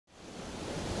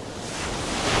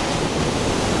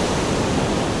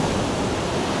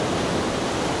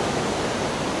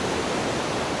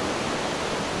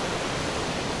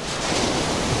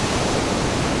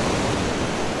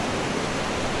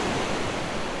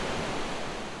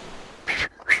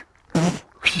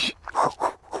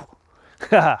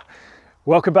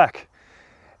Welcome back.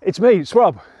 It's me, it's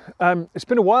Rob. It's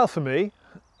been a while for me.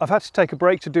 I've had to take a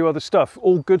break to do other stuff.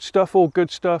 All good stuff.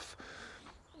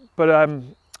 But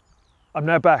I'm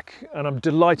now back and I'm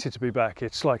delighted to be back.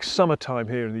 It's like summertime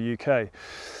here in the UK.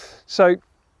 So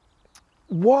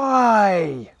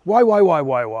why? Why?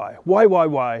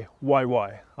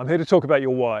 I'm here to talk about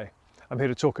your why. I'm here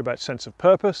to talk about sense of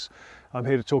purpose. I'm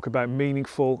here to talk about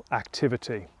meaningful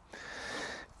activity.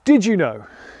 Did you know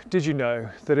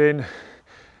that in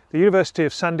the University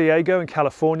of San Diego in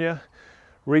California,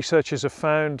 researchers have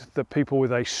found that people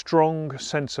with a strong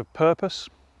sense of purpose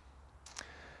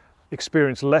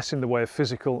experience less in the way of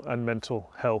physical and mental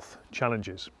health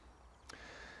challenges.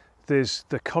 There's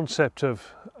the concept of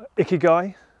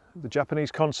ikigai, the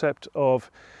Japanese concept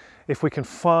of if we can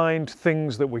find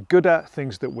things that we're good at,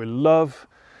 things that we love,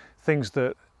 things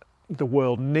that the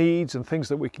world needs and things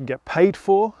that we can get paid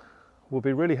for, we'll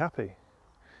be really happy.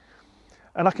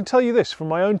 And I can tell you this from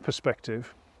my own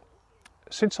perspective,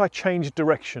 since I changed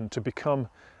direction to become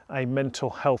a mental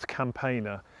health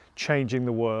campaigner, changing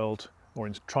the world or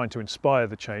trying to inspire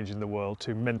the change in the world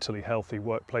to mentally healthy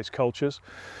workplace cultures,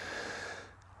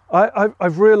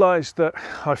 I've realised that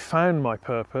I've found my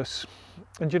purpose.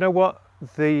 And you know what?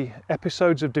 The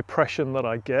episodes of depression that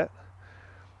I get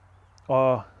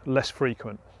are less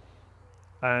frequent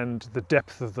and the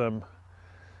depth of them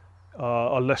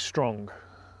are less strong.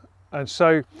 And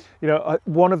so,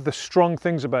 one of the strong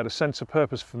things about a sense of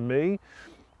purpose for me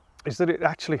is that it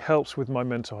actually helps with my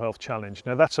mental health challenge.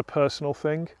 Now that's a personal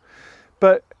thing,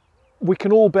 but we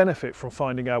can all benefit from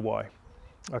finding our why,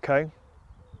 okay?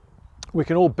 We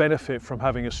can all benefit from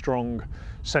having a strong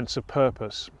sense of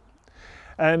purpose.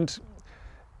 And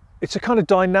it's a kind of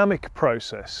dynamic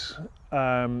process.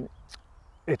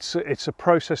 It's a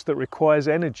process that requires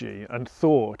energy and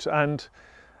thought, and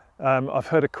I've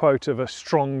heard a quote of a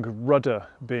strong rudder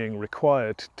being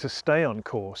required to stay on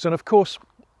course. And of course,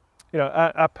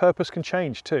 our purpose can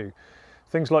change too.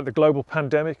 Things like the global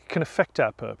pandemic can affect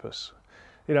our purpose.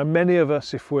 Many of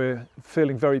us, if we're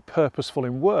feeling very purposeful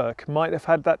in work, might have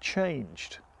had that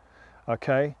changed,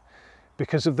 okay,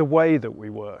 because of the way that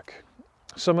we work.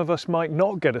 Some of us might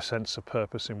not get a sense of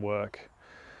purpose in work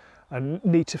and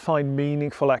need to find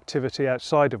meaningful activity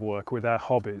outside of work with our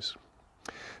hobbies.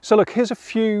 So look, here's a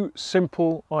few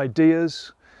simple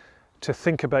ideas to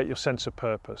think about your sense of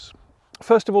purpose.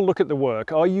 First of all, look at the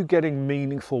work. Are you getting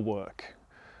meaningful work?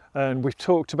 And we've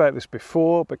talked about this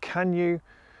before, but can you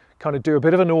kind of do a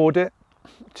bit of an audit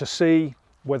to see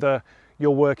whether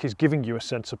your work is giving you a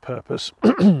sense of purpose,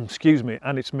 excuse me,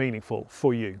 and it's meaningful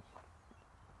for you?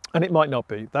 And it might not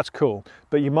be, that's cool,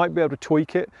 but you might be able to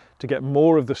tweak it to get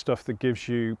more of the stuff that gives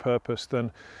you purpose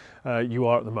than you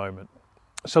are at the moment.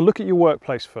 So look at your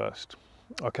workplace first,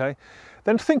 okay?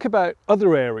 Then think about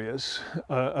other areas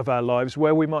of our lives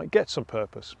where we might get some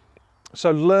purpose.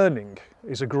 So learning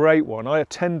is a great one. I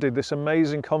attended this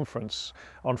amazing conference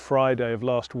on Friday of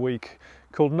last week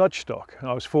called Nudgestock.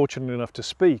 I was fortunate enough to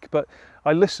speak, but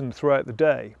I listened throughout the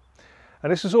day.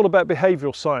 And this is all about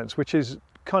behavioural science, which is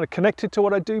kind of connected to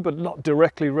what I do, but not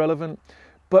directly relevant.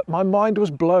 But my mind was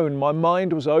blown, my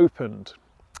mind was opened.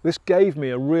 This gave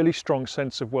me a really strong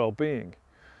sense of well-being.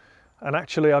 And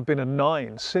actually I've been a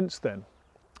 9 since then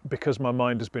because my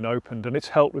mind has been opened, and it's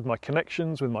helped with my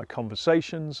connections, with my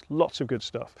conversations, lots of good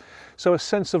stuff. So a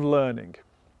sense of learning.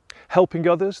 Helping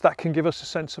others, that can give us a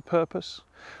sense of purpose.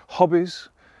 Hobbies,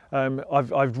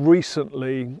 I've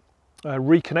recently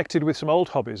reconnected with some old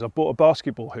hobbies. I bought a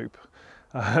basketball hoop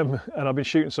and I've been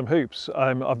shooting some hoops.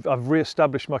 I've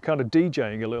re-established my kind of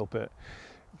DJing a little bit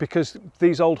because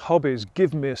these old hobbies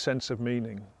give me a sense of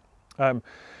meaning.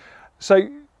 So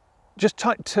just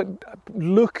to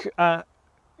look at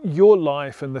your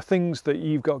life and the things that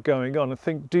you've got going on and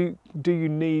think, do you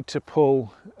need to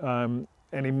pull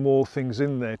any more things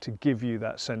in there to give you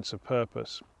that sense of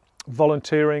purpose?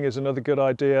 Volunteering is another good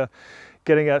idea.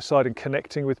 Getting outside and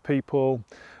connecting with people,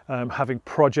 having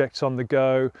projects on the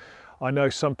go. I know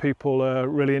some people are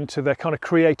really into their kind of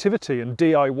creativity and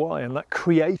DIY, and that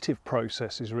creative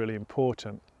process is really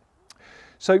important.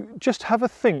 So just have a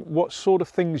think what sort of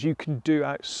things you can do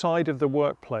outside of the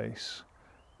workplace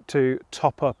to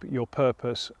top up your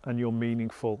purpose and your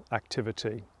meaningful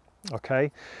activity.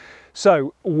 Okay,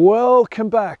 so welcome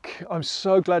back. I'm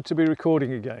so glad to be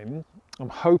recording again. I'm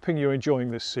hoping you're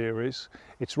enjoying this series.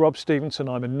 It's Rob Stevenson.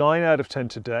 I'm a 9 out of 10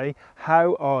 today.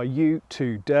 How are you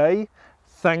today?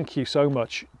 Thank you so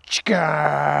much.